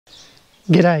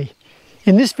G'day.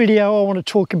 In this video I want to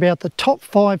talk about the top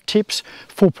 5 tips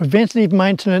for preventative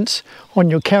maintenance on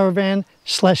your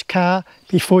caravan/car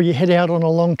before you head out on a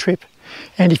long trip.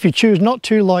 And if you choose not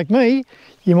to, like me,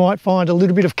 you might find a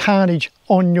little bit of carnage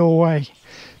on your way.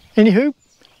 Anywho,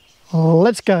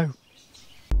 let's go.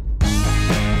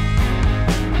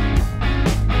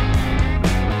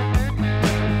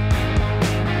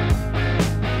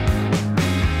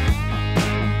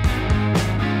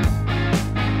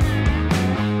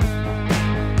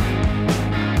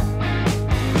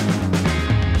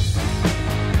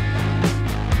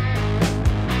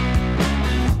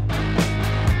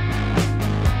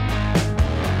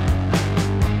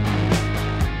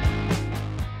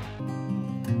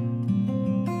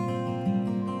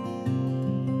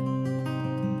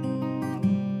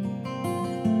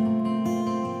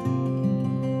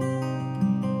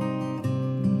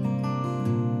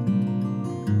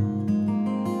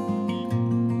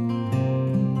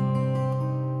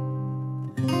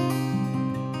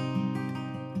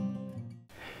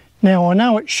 Now I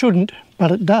know it shouldn't,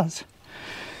 but it does.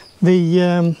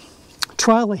 The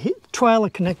trailer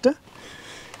connector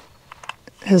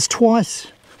has twice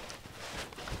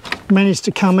managed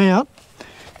to come out,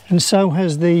 and so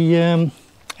has the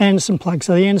Anderson plug.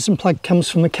 So the Anderson plug comes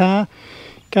from the car,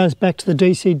 goes back to the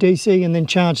DC and then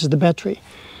charges the battery,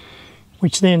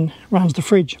 which then runs the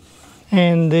fridge.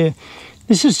 And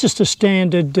this is just a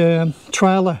standard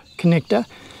trailer connector.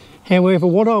 However,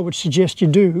 what I would suggest you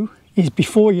do is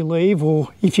before you leave, or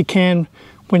if you can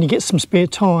when you get some spare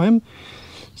time,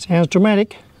 sounds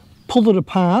dramatic, pull it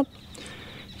apart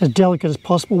as delicate as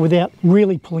possible without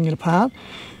really pulling it apart.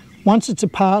 Once it's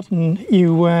apart and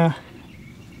you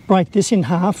break this in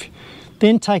half,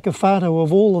 then take a photo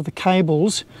of all of the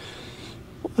cables,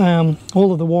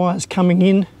 all of the wires coming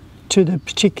in to the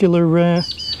particular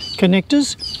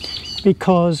connectors,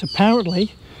 because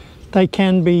apparently they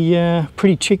can be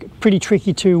pretty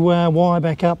tricky to wire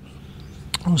back up.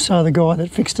 So the guy that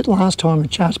fixed it last time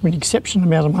had charged me an exceptional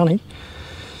amount of money.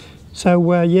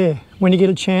 So yeah, when you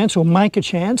get a chance, or make a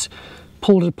chance,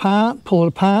 pull it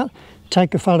apart,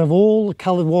 take a photo of all the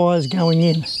coloured wires going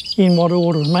in what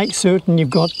order, and make certain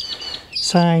you've got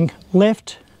saying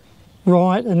left,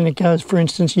 right, and then it goes, for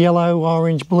instance, yellow,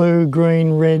 orange, blue,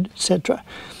 green, red, etc.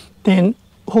 Then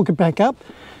hook it back up.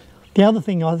 The other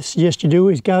thing I suggest you do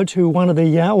is go to one of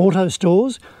the auto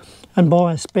stores and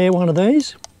buy a spare one of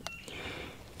these,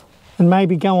 and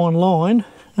maybe go online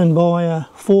and buy a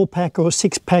 4-pack or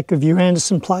 6-pack of your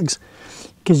Anderson plugs,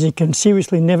 because you can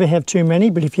seriously never have too many,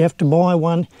 but if you have to buy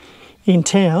one in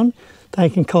town, they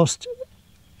can cost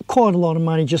quite a lot of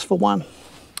money just for one.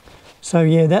 So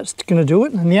yeah, that's going to do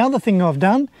it. And the other thing I've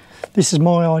done, this is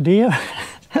my idea,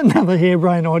 another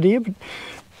harebrained idea, but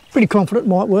pretty confident it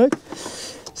might work.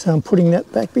 So I'm putting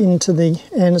that back into the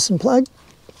Anderson plug,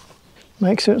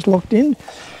 make sure it's locked in.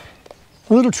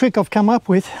 A little trick I've come up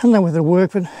with, I don't know whether it'll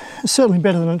work, but it's certainly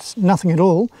better than it's nothing at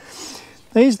all.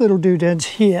 These little doodads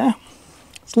here,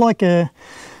 it's like a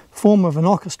form of an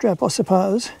ocker strap, I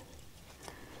suppose.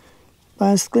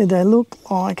 Basically they look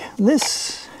like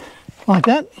this, like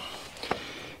that.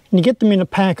 And you get them in a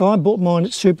pack. I bought mine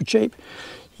at Super Cheap.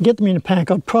 You get them in a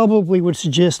pack. I probably would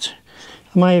suggest,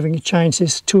 I may even change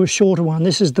this to a shorter one.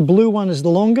 This is the blue one, is the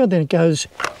longer, then it goes,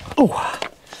 oh,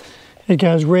 it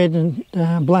goes red and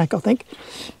black, I think.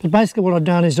 But basically what I've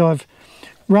done is I've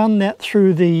run that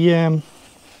through the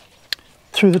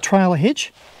trailer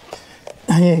hitch.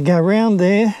 And yeah, go around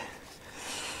there,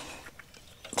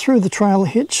 through the trailer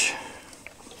hitch,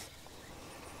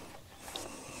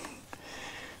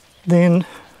 then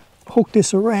hook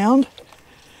this around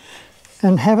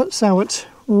and have it so it's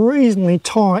reasonably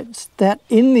tight, that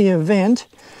in the event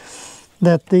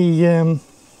that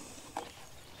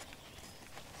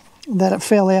that it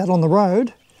fell out on the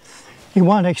road, it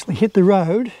won't actually hit the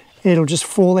road, it'll just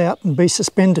fall out and be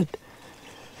suspended.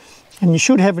 And you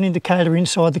should have an indicator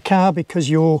inside the car, because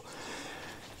your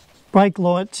brake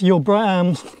lights, your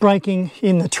braking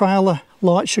in the trailer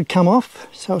light should come off,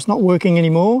 so it's not working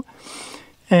anymore.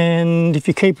 And if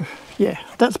you keep, yeah,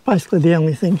 that's basically the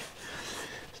only thing.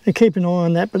 So keep an eye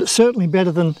on that, but it's certainly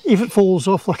better than if it falls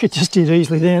off like it just did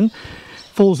easily then,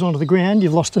 falls onto the ground,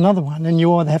 you've lost another one, and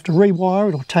you either have to rewire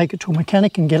it or take it to a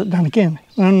mechanic and get it done again,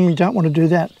 and you don't want to do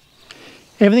that.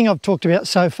 Everything I've talked about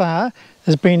so far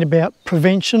has been about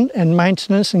prevention and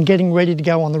maintenance and getting ready to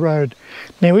go on the road.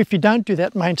 Now if you don't do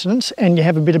that maintenance and you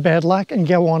have a bit of bad luck and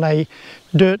go on a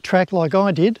dirt track like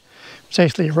I did, it's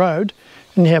actually a road,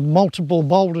 and you have multiple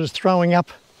boulders throwing up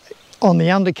on the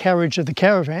undercarriage of the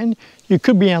caravan, you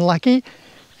could be unlucky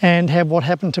and have what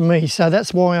happened to me. So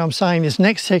that's why I'm saying this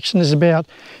next section is about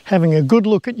having a good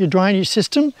look at your drainage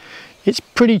system. It's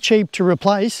pretty cheap to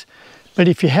replace, but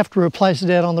if you have to replace it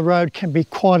out on the road, it can be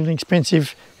quite an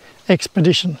expensive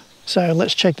expedition. So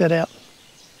let's check that out.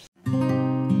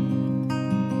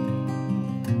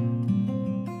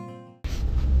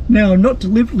 Now, I'm not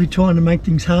deliberately trying to make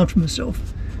things hard for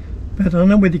myself, but I don't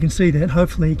know whether you can see that.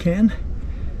 Hopefully you can.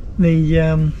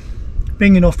 The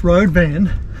being an off-road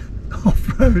van,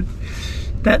 off-road,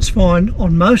 that's fine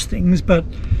on most things, but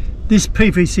this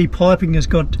PVC piping has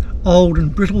got old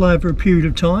and brittle over a period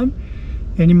of time.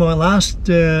 And in my last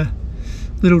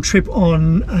little trip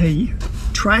on a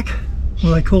track,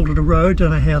 well, they called it a road,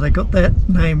 don't know how they got that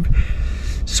name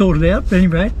sorted out, but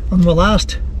anyway, on the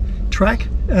last track,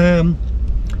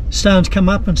 stones come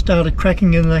up and started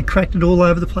cracking, and they cracked it all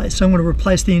over the place. So I'm going to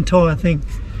replace the entire thing.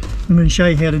 I'm going to show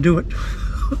you how to do it.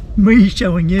 Me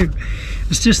showing you.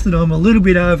 It's just that I'm a little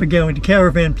bit over going to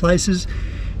caravan places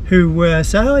who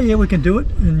say, oh yeah, we can do it,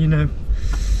 and you know,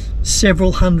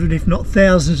 several hundred if not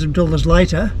thousands of dollars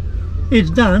later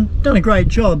it's done a great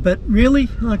job, but really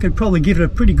I could probably give it a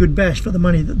pretty good bash for the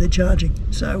money that they're charging.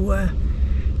 So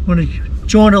want to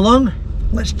join along?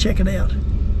 Let's check it out.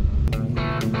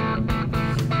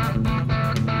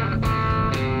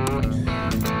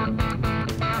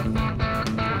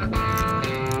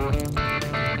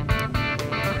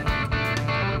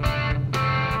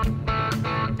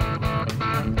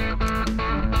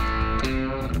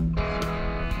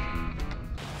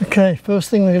 Okay, first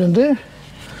thing we're going to do,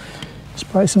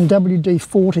 spray some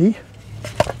WD-40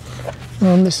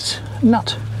 on this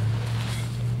nut.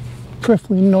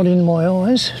 Preferably not in my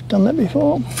eyes, done that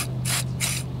before.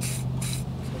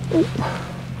 Ooh.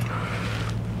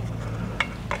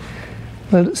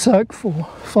 Let it soak for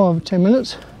 5 or 10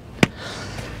 minutes.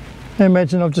 I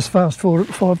imagine I've just fast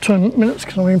forwarded 5 or 10 minutes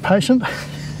because I'm impatient.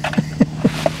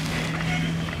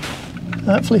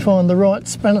 Hopefully find the right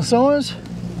spanner size.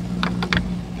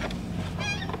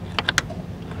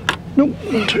 Nope,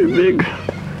 not too big,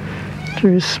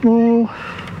 too small.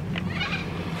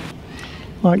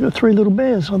 Like the 3 little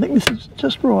bears, I think this is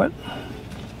just right.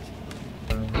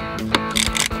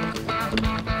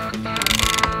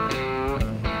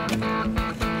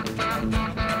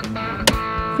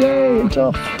 Yay, it's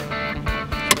off.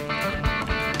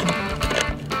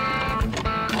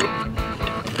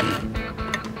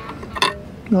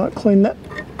 Right, clean that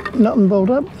nut and bolt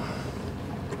up.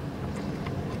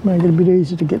 Make it a bit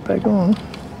easier to get back on.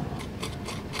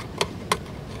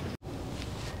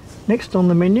 Next on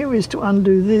the menu is to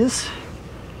undo this.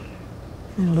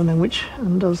 I don't know which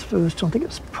undoes first. I think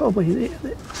it's probably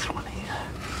this one here.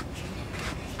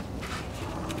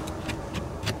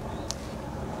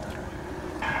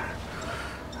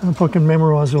 I hope I can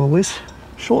memorise all this.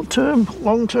 Short-term,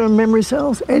 long-term memory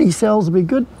cells. Any cells would be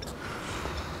good.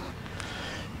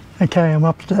 Okay, I'm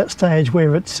up to that stage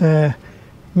where it's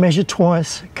measure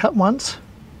twice, cut once,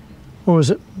 or is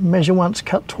it measure once,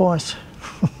 cut twice?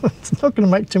 It's not going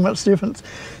to make too much difference,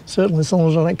 certainly as long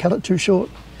as I don't cut it too short.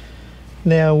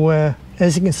 Now,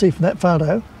 as you can see from that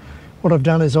photo, what I've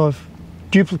done is I've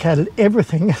duplicated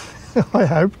everything, I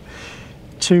hope,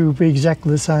 to be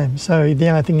exactly the same. So the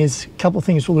only thing is, a couple of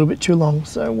things are a little bit too long,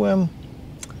 so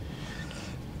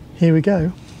here we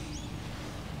go.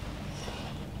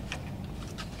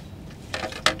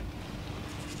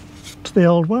 The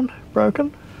old one,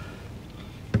 broken,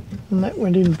 and that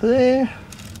went into there,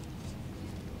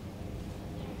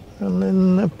 and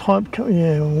then the pipe,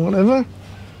 yeah, or whatever,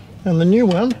 and the new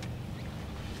one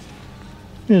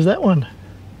is that one.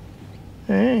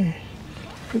 Yeah,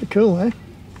 pretty cool, eh?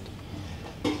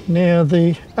 Now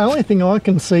the only thing I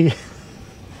can see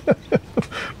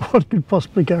what could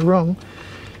possibly go wrong,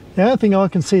 the only thing I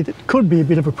can see that could be a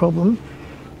bit of a problem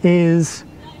is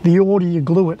the order you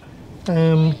glue it.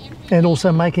 And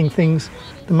also making things,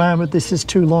 at the moment this is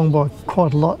too long by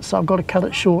quite a lot, so I've got to cut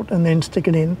it short and then stick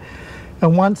it in.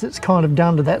 And once it's kind of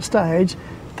done to that stage,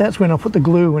 that's when I put the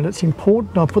glue, and it's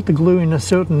important I put the glue in a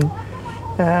certain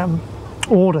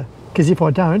order, because if I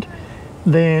don't,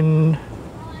 then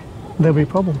there'll be a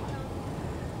problem.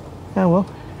 Oh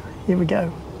well, here we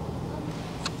go.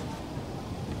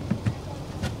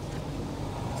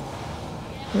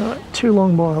 Right, too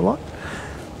long by a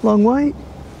long way.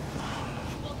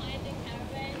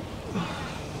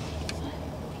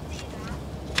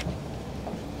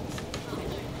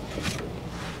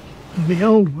 The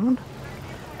old one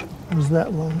was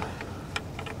that long.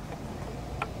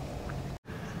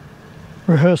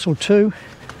 Rehearsal 2.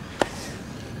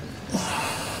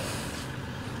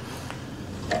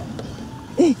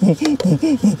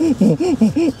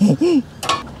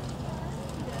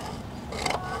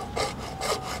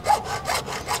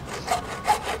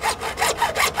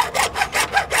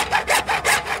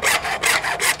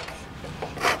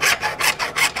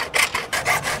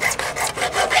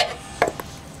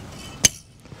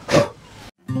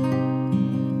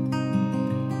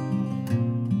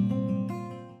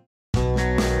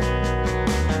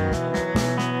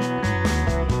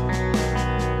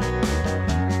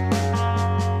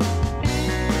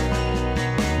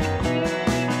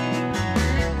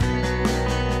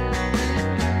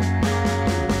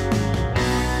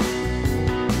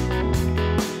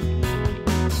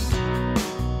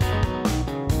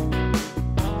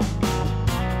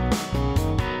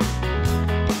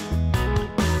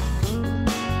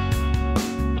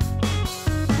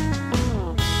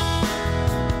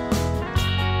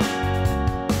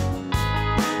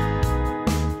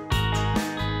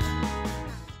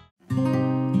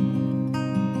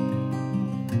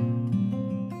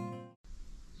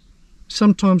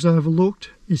 sometimes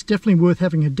overlooked, it's definitely worth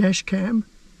having a dash cam,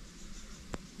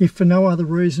 if for no other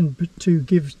reason but to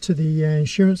give to the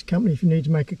insurance company if you need to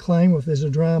make a claim or if there's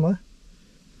a drama.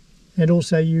 And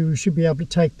also you should be able to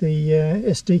take the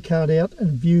SD card out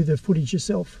and view the footage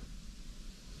yourself.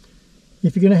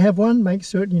 If you're going to have one, make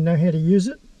certain you know how to use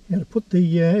it, how to put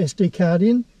the SD card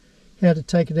in, how to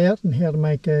take it out, and how to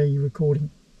make a recording.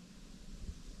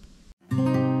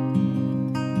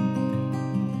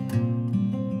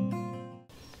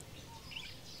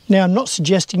 Now, I'm not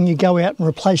suggesting you go out and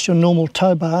replace your normal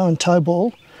tow bar and tow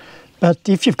ball, but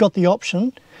if you've got the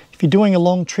option, if you're doing a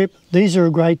long trip, these are a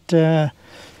great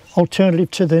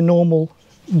alternative to the normal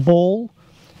ball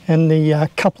and the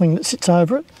coupling that sits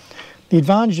over it. The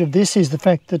advantage of this is the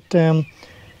fact that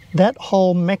that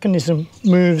whole mechanism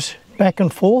moves back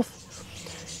and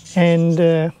forth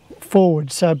and forward.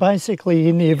 So basically,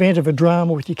 in the event of a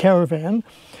drama with your caravan,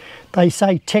 they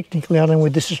say technically, I don't know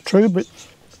whether this is true, but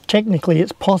technically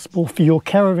it's possible for your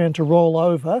caravan to roll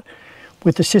over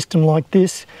with a system like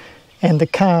this and the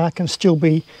car can still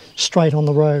be straight on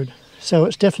the road. So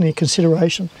it's definitely a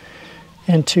consideration.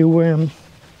 And to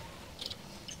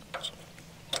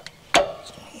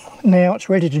now it's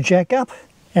ready to jack up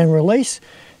and release,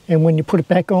 and when you put it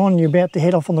back on, you're about to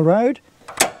head off on the road.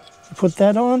 You put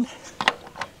that on,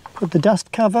 put the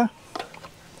dust cover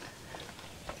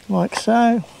like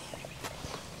so.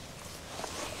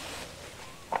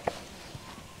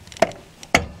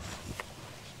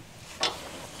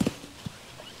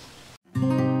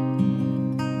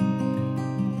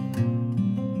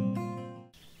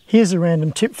 Here's a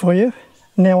random tip for you.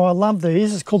 Now, I love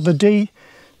these. It's called the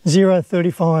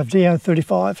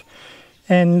DO35,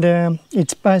 and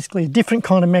it's basically a different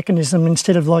kind of mechanism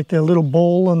instead of like the little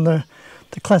ball and the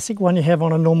classic one you have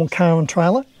on a normal car and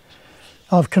trailer.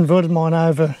 I've converted mine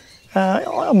over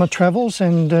on my travels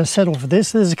and settled for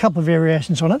this. There's a couple of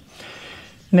variations on it.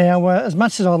 Now, as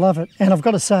much as I love it, and I've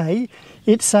got to say,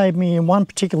 it saved me in one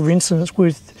particular instance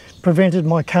with prevented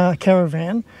my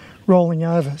caravan rolling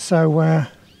over. So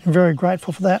I'm very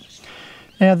grateful for that.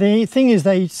 Now, the thing is,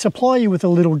 they supply you with a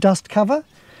little dust cover,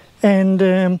 and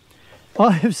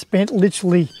I have spent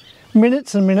literally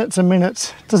minutes and minutes and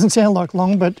minutes. It doesn't sound like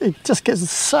long, but it just gets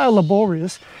so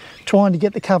laborious trying to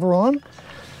get the cover on.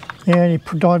 And you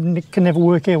can never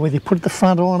work out whether you put the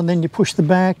front on and then you push the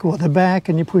back, or the back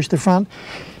and you push the front.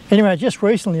 Anyway, just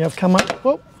recently I've come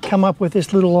up with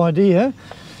this little idea.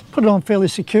 Put it on fairly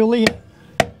securely.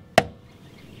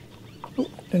 Oh,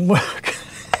 didn't work.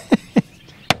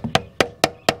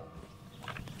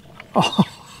 Oh.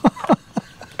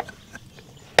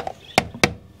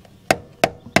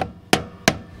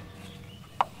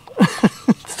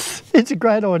 It's a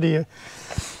great idea.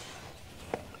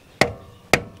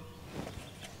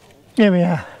 There we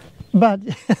are. But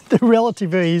the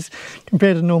relative ease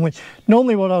compared to normally.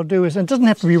 Normally what I'll do is, and it doesn't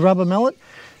have to be rubber mallet.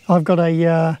 I've got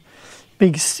a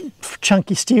big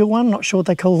chunky steel one, not sure what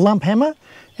they call, lump hammer,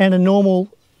 and a normal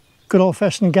good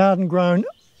old-fashioned garden grown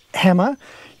hammer.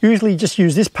 Usually just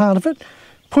use this part of it,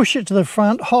 push it to the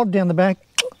front, hold down the back,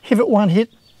 give it one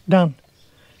hit, done.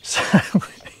 So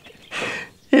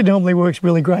it normally works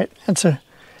really great. That's a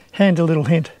handy little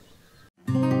hint.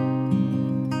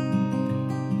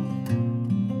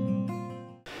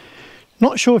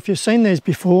 Not sure if you've seen these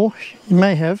before, you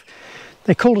may have.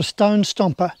 They're called a stone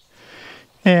stomper.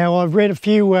 Now, I've read a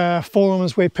few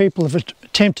forums where people have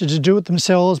attempted to do it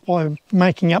themselves by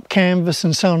making up canvas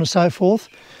and so on and so forth.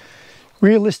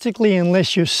 Realistically,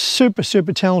 unless you're super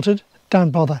talented,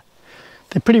 don't bother.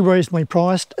 They're pretty reasonably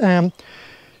priced. I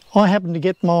happened to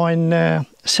get mine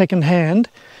second hand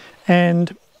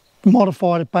and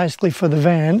modified it basically for the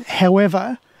van.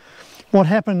 However, what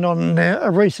happened on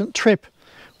a recent trip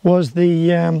was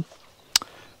the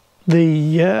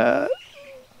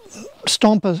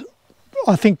stomper,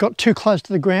 I think, got too close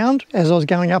to the ground as I was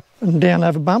going up and down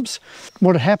over bumps.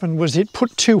 What had happened was it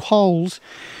put two holes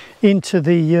into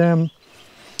the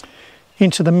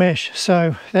mesh,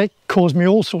 so that caused me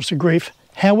all sorts of grief.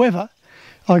 However,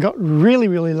 I got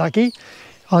really lucky.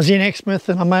 I was in Exmouth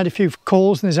and I made a few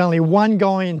calls, and there's only one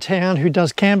guy in town who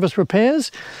does canvas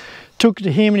repairs. Took it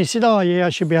to him and he said, oh yeah, I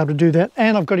should be able to do that,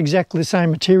 and I've got exactly the same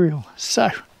material, so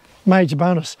major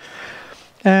bonus.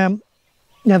 Now,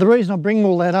 the reason I bring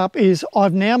all that up is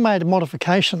I've now made a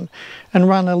modification and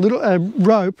run a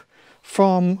rope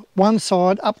from one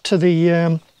side up to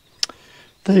the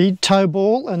tow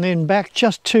ball and then back,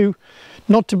 just to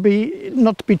not to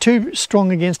be too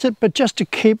strong against it, but just to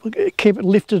keep it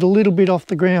lifted a little bit off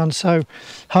the ground. So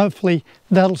hopefully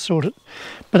that'll sort it.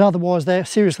 But otherwise, they're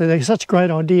such a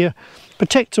great idea.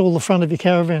 Protects all the front of your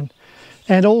caravan,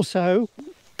 and also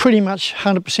pretty much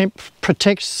 100%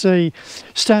 protects the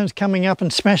stones coming up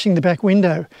and smashing the back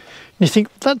window. And you think,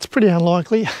 that's pretty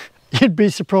unlikely. You'd be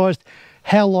surprised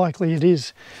how likely it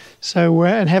is. So,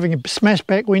 and having a smashed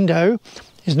back window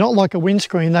is not like a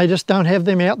windscreen. They just don't have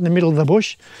them out in the middle of the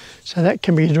bush. So that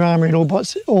can be a drama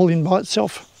all in by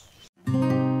itself.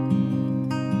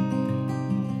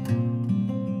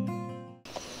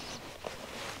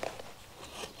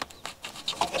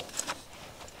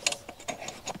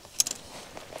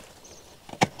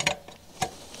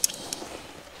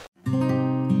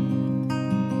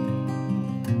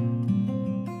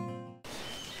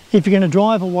 If you're going to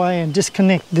drive away and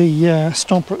disconnect the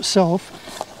stomper itself,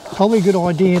 probably a good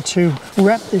idea to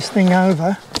wrap this thing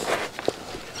over,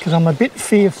 because I'm a bit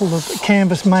fearful that the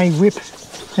canvas may rip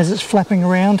as it's flapping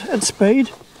around at speed,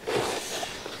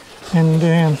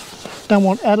 and don't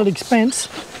want added expense.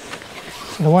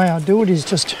 So the way I do it is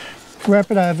just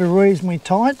wrap it over reasonably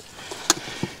tight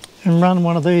and run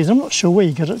one of these. I'm not sure where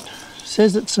you got it. It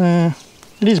says it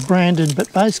is branded,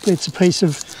 but basically it's a piece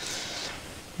of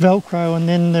Velcro, and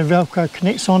then the Velcro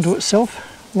connects onto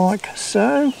itself like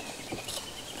so.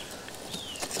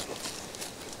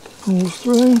 Pulls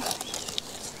through.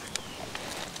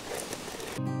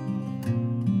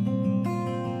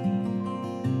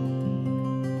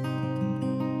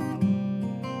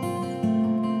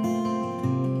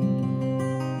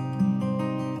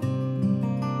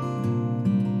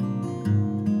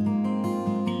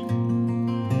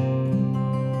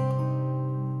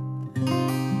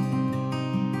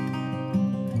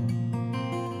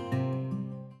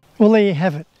 Well, there you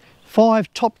have it.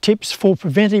 5 top tips for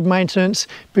preventive maintenance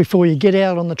before you get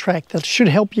out on the track that should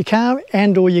help your car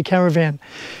and or your caravan.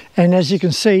 And as you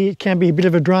can see, it can be a bit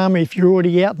of a drama if you're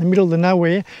already out in the middle of the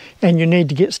nowhere and you need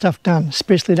to get stuff done,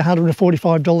 especially at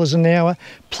 $145 an hour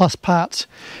plus parts.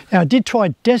 Now, I did try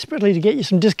desperately to get you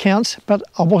some discounts, but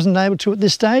I wasn't able to at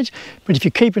this stage. But if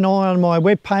you keep an eye on my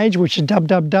webpage, which is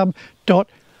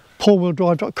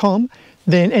www.paulwheeldrive.com,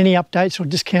 then any updates or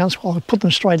discounts, I'll put them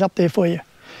straight up there for you.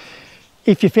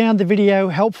 If you found the video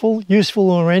helpful, useful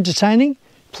or entertaining,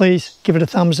 please give it a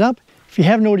thumbs up. If you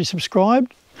haven't already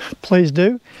subscribed, please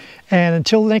do. And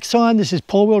until next time, this is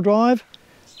Paul Wheel Drive,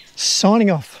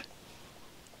 signing off.